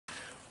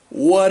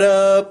What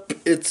up?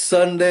 It's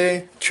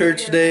Sunday,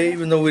 church day,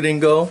 even though we didn't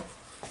go.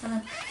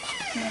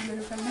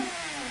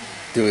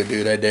 Do it,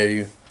 dude, I dare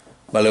you.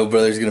 My little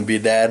brother's gonna be a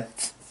dad.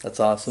 That's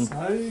awesome.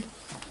 Hi.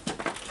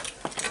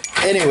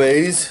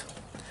 Anyways,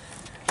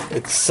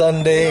 it's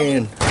Sunday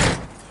and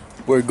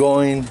we're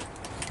going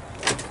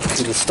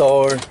to the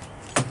store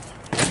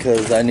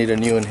because I need a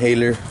new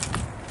inhaler.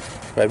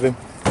 Right, babe?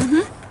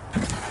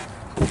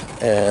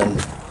 Mm-hmm.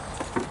 And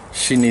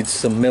she needs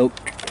some milk.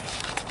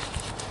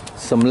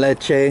 Some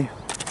leche.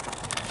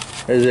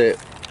 Is it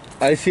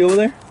icy over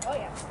there? Oh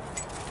yeah.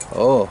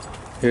 Oh,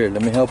 here,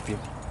 let me help you.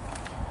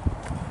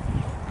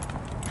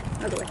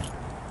 Other way.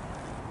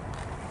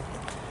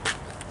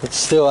 It's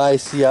still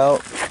icy out.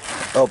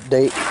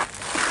 Update.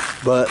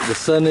 But the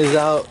sun is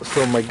out,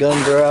 so my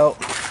guns are out.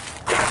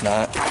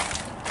 Not.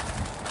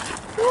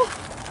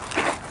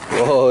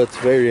 Whoa, it's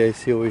very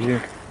icy over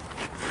here.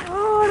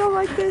 Oh, I don't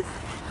like this.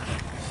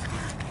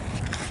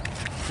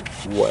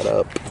 What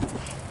up?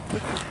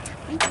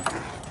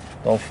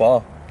 Don't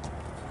fall.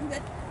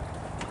 Okay.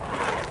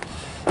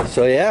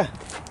 So yeah,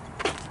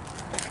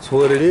 that's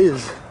what it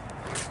is.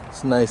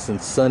 It's nice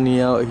and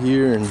sunny out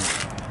here in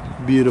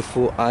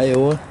beautiful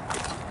Iowa.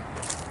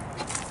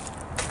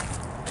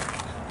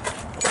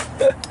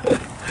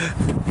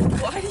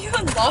 Why do you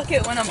unlock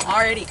it when I'm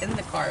already in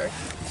the car?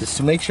 Just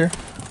to make sure.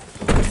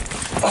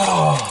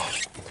 Oh,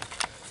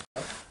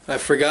 I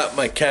forgot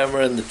my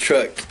camera in the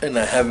truck and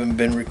I haven't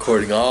been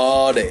recording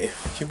all day.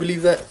 Can you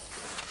believe that?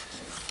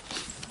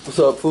 What's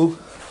up, fool?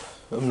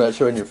 I'm not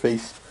showing your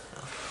face.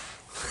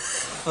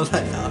 I'm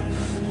like, no.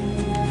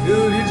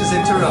 Dude, you just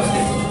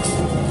interrupted.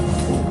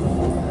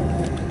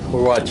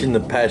 We're watching The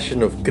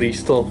Passion of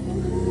Cristo.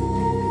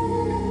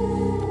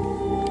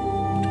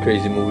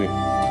 Crazy movie.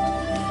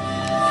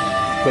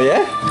 But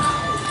yeah.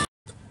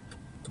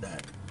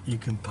 That you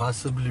can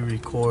possibly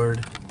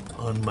record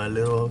on my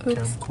little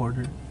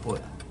camcorder.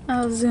 What?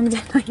 I'll zoom in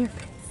on your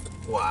face.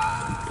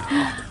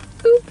 Wow.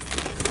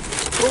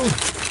 Oops. Ooh.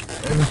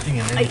 Everything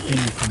and anything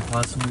you can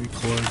possibly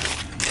record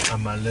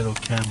on my little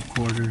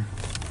camcorder.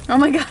 Oh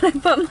my god, I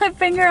put my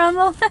finger on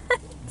the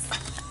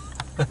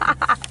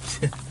lens.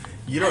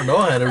 You don't know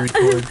how to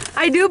record.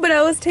 I do, but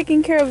I was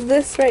taking care of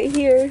this right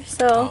here,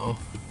 so.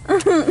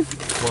 Uh-oh.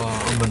 Well,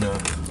 I'm gonna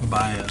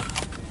buy a...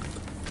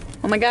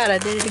 Oh my god, I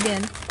did it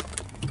again.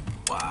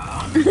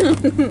 Wow.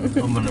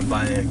 I'm gonna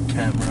buy a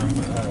camera,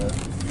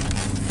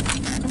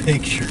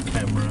 picture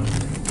camera.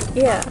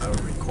 Yeah. A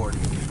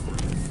recording camera.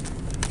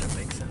 That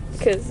makes sense.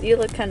 Because you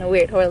look kind of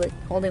weird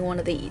holding one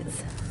of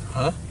these.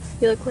 Huh?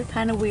 You look like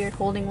kind of weird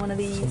holding one of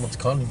these. Someone's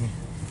calling me.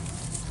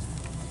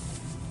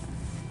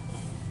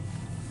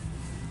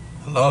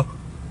 Hello?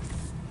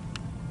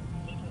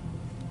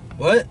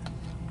 What?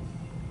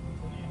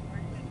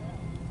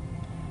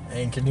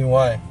 Ain't kidding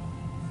why?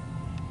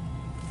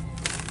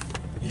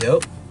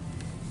 Yep.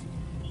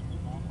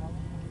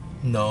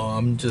 No,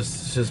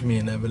 it's just me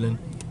and Evelyn.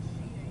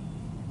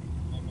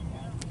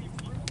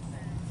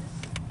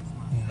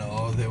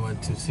 No, they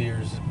went to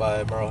Sears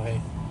by Merle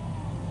Hay.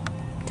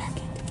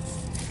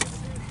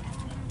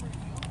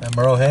 At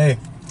Merle Hay.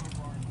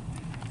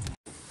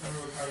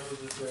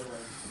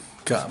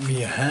 Got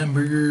me a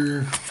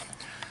hamburger,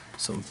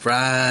 some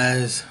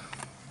fries.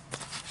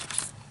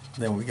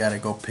 Then we gotta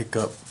go pick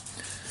up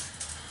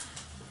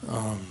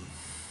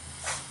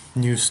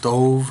new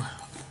stove.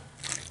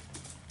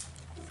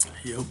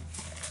 Yep.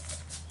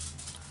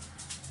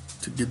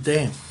 It's a good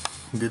day.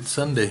 Good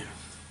Sunday.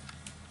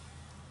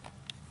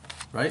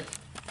 Right?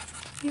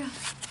 Yeah.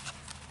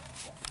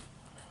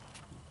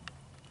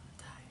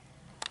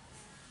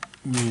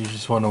 You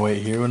just want to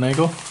wait here when I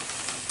go?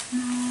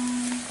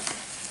 No.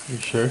 You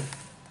sure?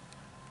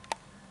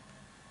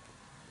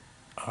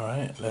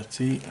 Alright,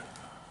 let's eat.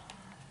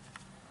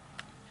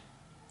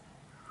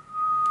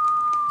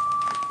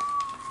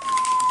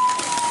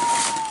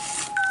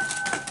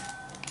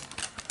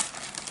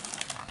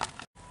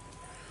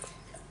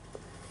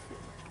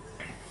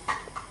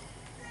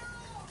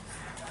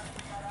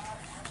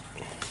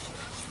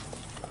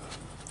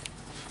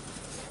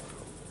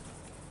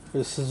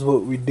 This is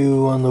what we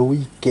do on the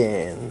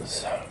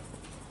weekends.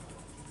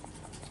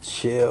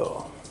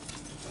 Chill.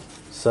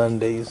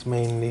 Sundays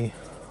mainly.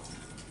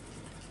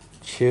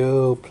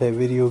 Chill, play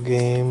video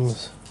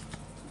games.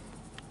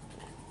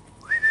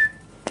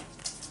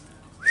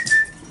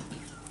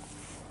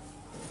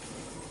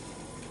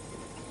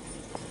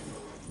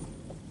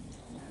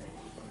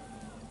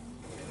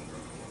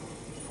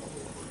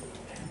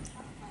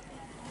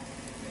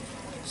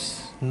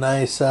 It's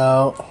nice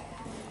out.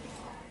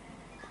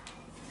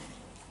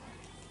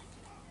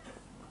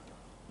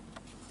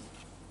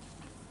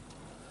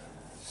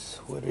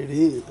 What it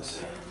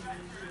is.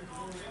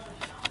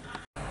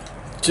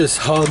 Just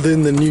hauled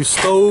in the new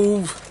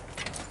stove.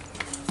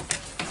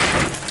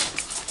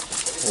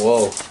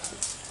 Whoa.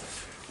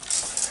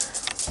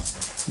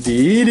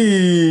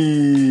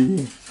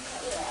 Dee.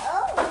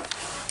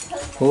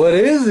 What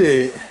is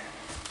it?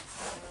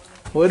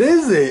 What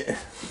is it?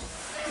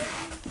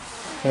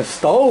 A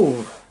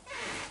stove.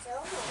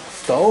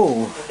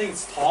 Stove. I think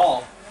it's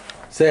tall.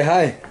 Say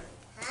hi.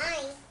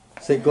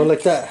 Say, go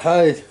like that.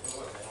 Hi.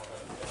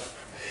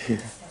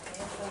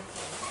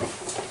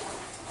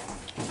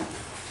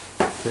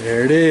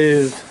 There it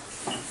is.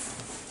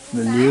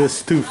 The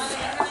newest tooth.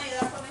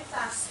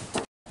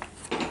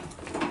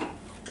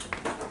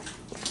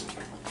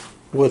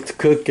 What's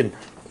cooking?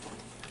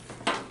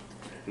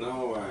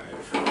 No, güey.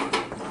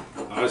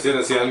 A ver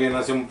si alguien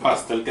hace un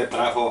pastel que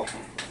trajo.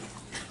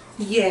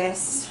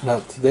 Yes.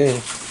 Not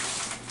today.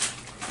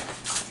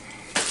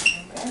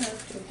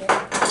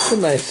 It's a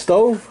nice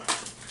stove.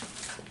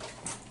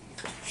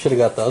 Should have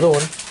got the other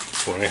one.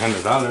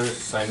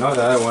 $400. I know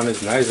the other one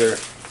is nicer.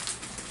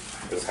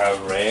 Just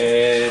have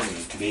red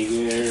and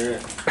bigger.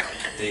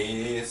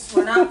 This.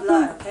 We're not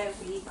blood, okay?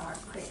 We are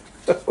quick.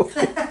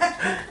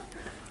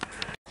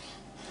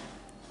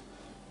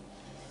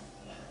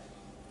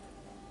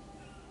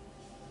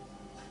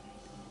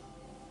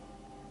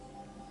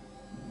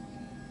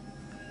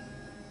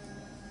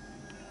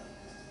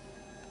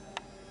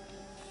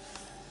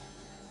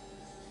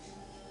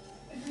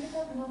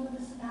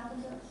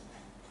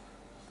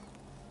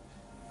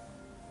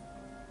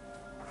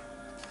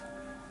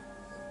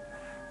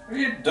 What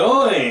are you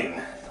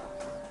doing?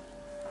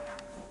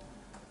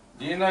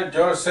 Do you know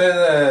George said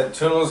that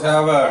turtles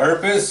have a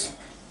herpes?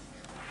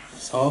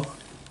 So?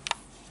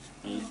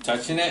 You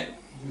touching it?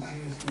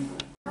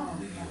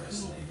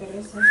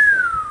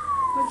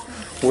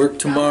 Work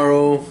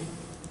tomorrow.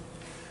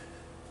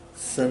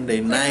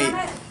 Sunday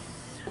night.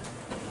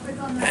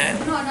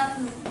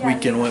 Man,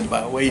 weekend went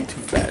by way too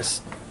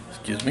fast.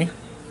 Excuse me.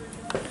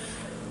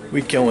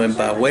 Weekend went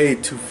by way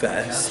too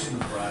fast.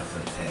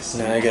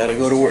 Now I gotta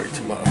go to work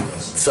tomorrow. It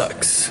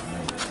sucks.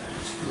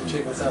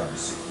 Check what's up.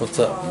 What's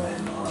up?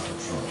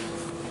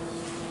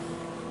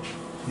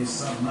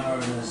 These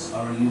submariners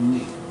are a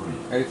unique breed.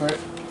 Ready for it?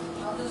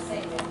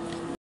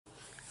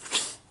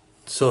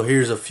 So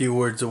here's a few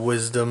words of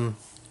wisdom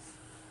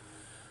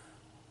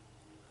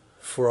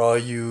for all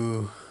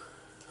you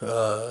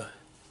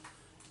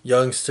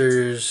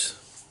youngsters,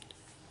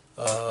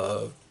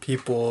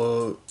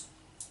 people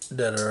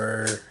that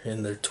are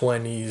in their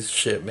 20s,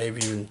 shit,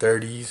 maybe even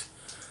 30s.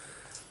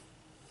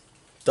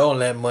 Don't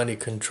let money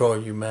control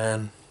you,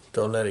 man.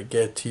 Don't let it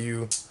get to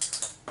you.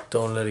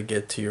 Don't let it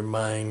get to your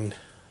mind,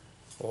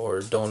 or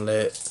don't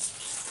let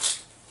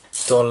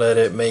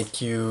it make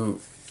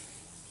you,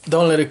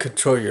 don't let it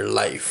control your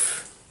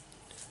life.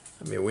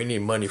 I mean, we need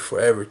money for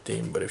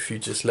everything, but if you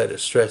just let it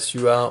stress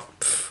you out,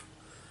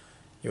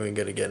 you ain't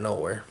gonna get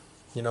nowhere.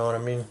 You know what I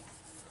mean?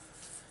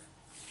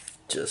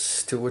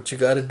 Just do what you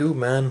gotta do,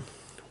 man.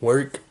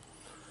 Work,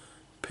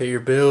 pay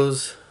your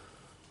bills,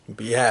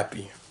 be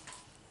happy.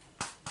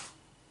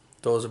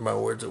 Those are my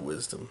words of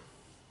wisdom.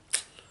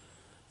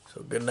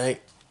 So good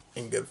night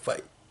and good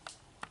fight.